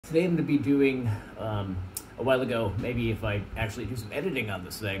today I'm going to be doing, a while ago, maybe if I actually do some editing on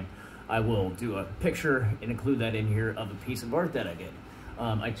this thing, I will do a picture and include that in here of a piece of art that I did.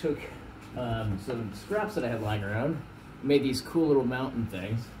 I took some scraps that I had lying around, made these cool little mountain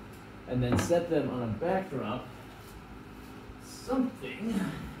things, and then set them on a backdrop, something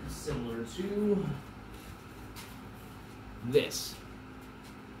similar to this.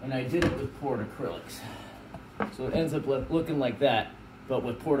 And I did it with poured acrylics. So it ends up looking like that, but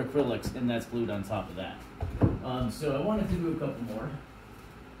with poured acrylics, and that's glued on top of that. So I wanted to do a couple more.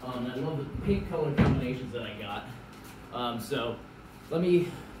 I love the paint color combinations that I got. So let me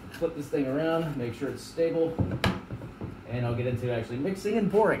flip this thing around, make sure it's stable, and I'll get into actually mixing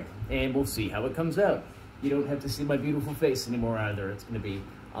and pouring, and we'll see how it comes out. You don't have to see my beautiful face anymore either. It's going to be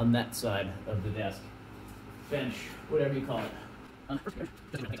on that side of the desk, bench, whatever you call it.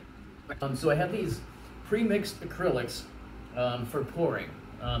 So I have these pre-mixed acrylics for pouring.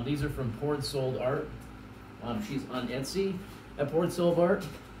 These are from Poured Sold Art. She's on Etsy at Poured Sold Art.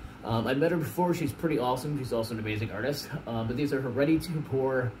 I met her before. She's pretty awesome. She's also an amazing artist. But these are her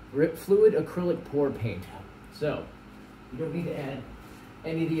ready-to-pour fluid acrylic pour paint. So you don't need to add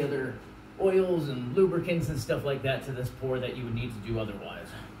any of the other oils and lubricants and stuff like that to this pour that you would need to do otherwise.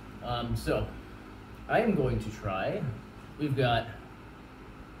 So I am going to try. We've got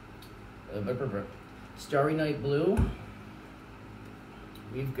Starry Night Blue.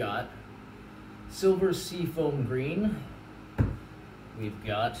 We've got Silver Seafoam Green. We've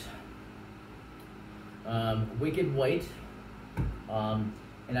got Wicked White.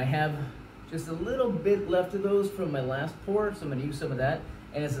 And I have just a little bit left of those from my last pour, so I'm gonna use some of that.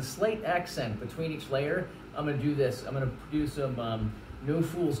 And as a slight accent between each layer, I'm gonna do this. I'm gonna do some No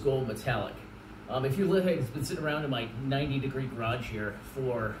Fool's Gold Metallic. If you live, it's been sitting around in my 90-degree garage here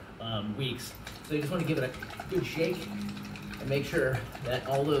for weeks. So you just wanna give it a good shake and make sure that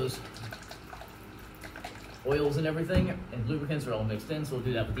all those oils and everything and lubricants are all mixed in, so we'll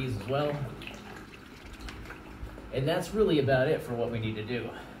do that with these as well. And that's really about it for what we need to do.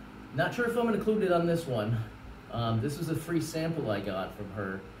 Not sure if I'm gonna include it on this one. This was a free sample I got from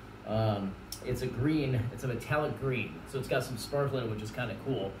her. It's a green, it's a metallic green, so it's got some sparkle in it, which is kind of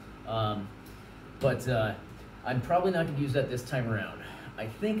cool. But I'm probably not gonna use that this time around. I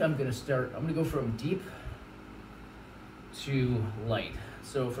think I'm gonna go from deep to light.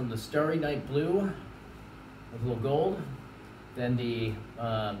 So from the Starry Night Blue with a little gold, then the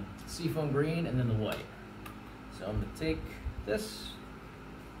Seafoam Green, and then the white. So I'm gonna take this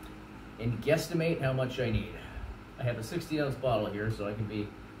and guesstimate how much I need. I have a 60-ounce bottle here, so I can be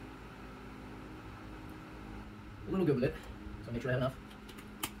a little good with it. So I'll make sure I have enough.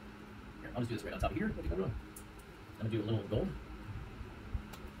 Here, I'll just do this right on top of here. What do you got doing? I'm gonna do a little gold.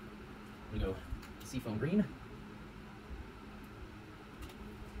 I'm gonna go Seafoam Green.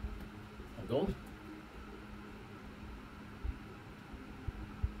 And gold.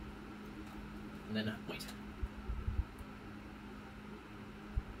 And then white.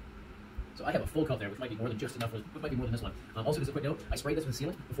 So I have a full cup there, which might be more than just enough, which might be more than this one. Also, just a quick note, I sprayed this with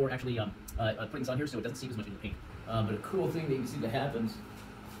sealant before actually putting this on here, so it doesn't seep as much in the paint. But a cool thing that you can see that happens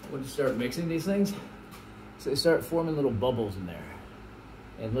when you start mixing these things, so they start forming little bubbles in there,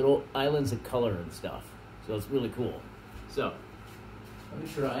 and little islands of color and stuff. So it's really cool. So, let me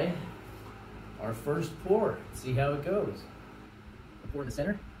try our first pour, see how it goes. I'll pour in the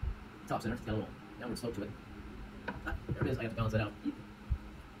center, top center, it's got a little downward slope to it. There it is, I have to balance that out.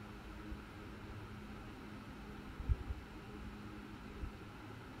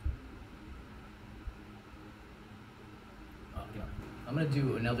 I'm going to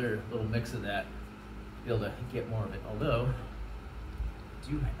do another little mix of that to be able to get more of it, although I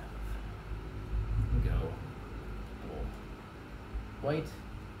do have, we go, a little white,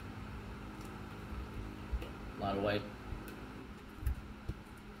 a lot of white,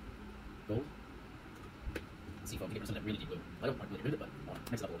 gold, seafoam to get some of that really deep blue. I don't want to really rid of it, but I want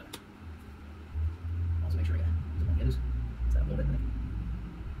to mix it up a little bit. Also make sure I get some more ends, mix that up a little bit.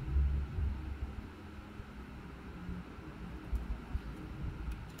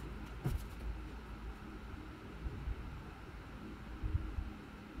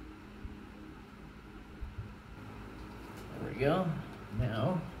 Go.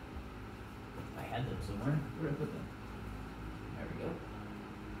 Now, I had them somewhere. Where did I put them? There we go.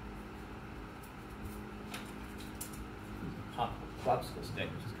 Popsicle stick,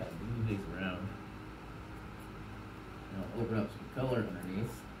 just kind of move these around. And I'll open up some color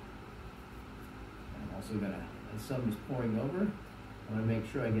underneath. And I'm also gonna, as some is pouring over, I want to make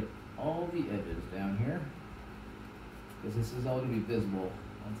sure I get all the edges down here, because this is all going to be visible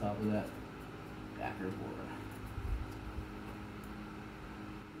on top of that backer board.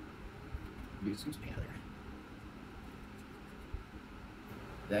 Scoop some paint out of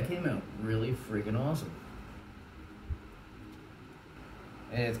there. That came out really freaking awesome.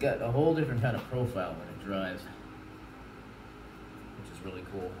 And it's got a whole different kind of profile when it dries, which is really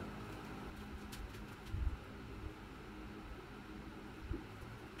cool.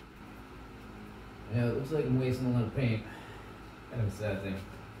 Yeah, it looks like I'm wasting a lot of paint. Kind of a sad thing.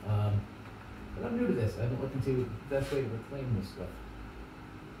 But I'm new to this. I haven't looked into the best way to reclaim this stuff.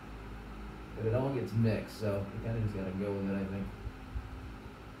 But it all gets mixed, so you kind of just gotta go with it, I think.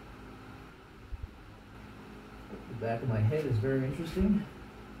 The back of my head is very interesting.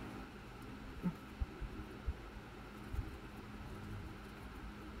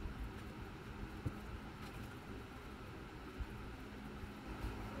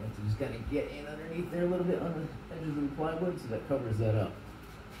 So just kind of get in underneath there a little bit on the edges of the plywood, so that covers that up.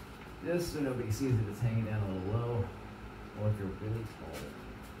 Just so nobody sees if it's hanging down a little low, or if you're really tall.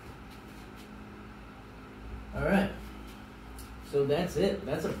 Alright, so that's it.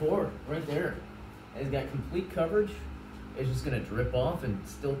 That's a pour right there. It's got complete coverage. It's just going to drip off and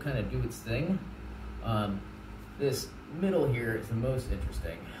still kind of do its thing. This middle here is the most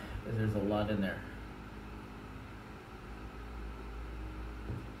interesting, because there's a lot in there.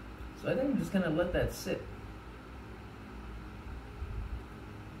 So I think I'm just going to let that sit.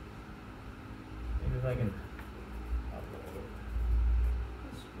 Maybe if I can...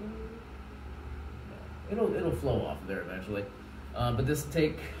 It'll flow off of there eventually. But this will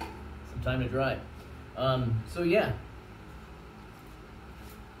take some time to dry. So yeah.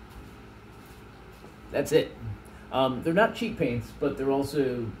 That's it. They're not cheap paints, but they're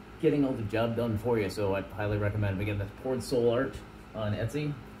also getting all the job done for you, so I'd highly recommend them. Again, that's Poured Soul Art on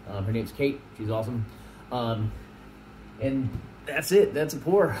Etsy. Her name's Kate. She's awesome. And that's it. That's a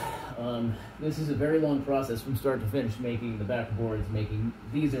pour. This is a very long process from start to finish, making the backboards.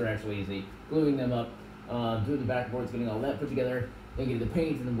 These are actually easy. Gluing them up, doing the backboards, getting all that put together, then getting the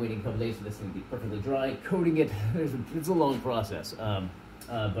paint, and then waiting a couple days for this thing to be perfectly dry, coating it. It's a long process,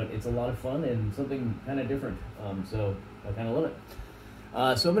 but it's a lot of fun and something kind of different. So I kind of love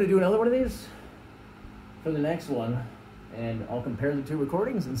it. So I'm going to do another one of these for the next one, and I'll compare the two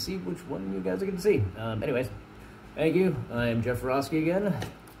recordings and see which one you guys are going to see. Anyways, thank you. I'm Jeff Roski again.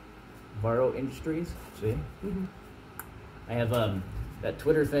 Varro Industries. See? I have that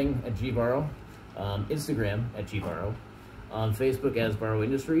Twitter thing at gvarro, Instagram at gvarro, on Facebook as Varro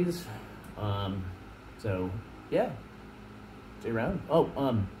Industries. So yeah, stay around. Oh,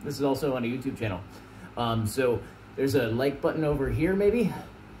 this is also on a YouTube channel. So there's a like button over here maybe,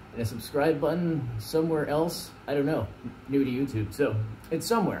 and a subscribe button somewhere else. I don't know. New to YouTube, so it's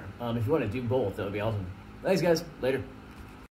somewhere. If you want to do both, that would be awesome. Thanks, guys. Later.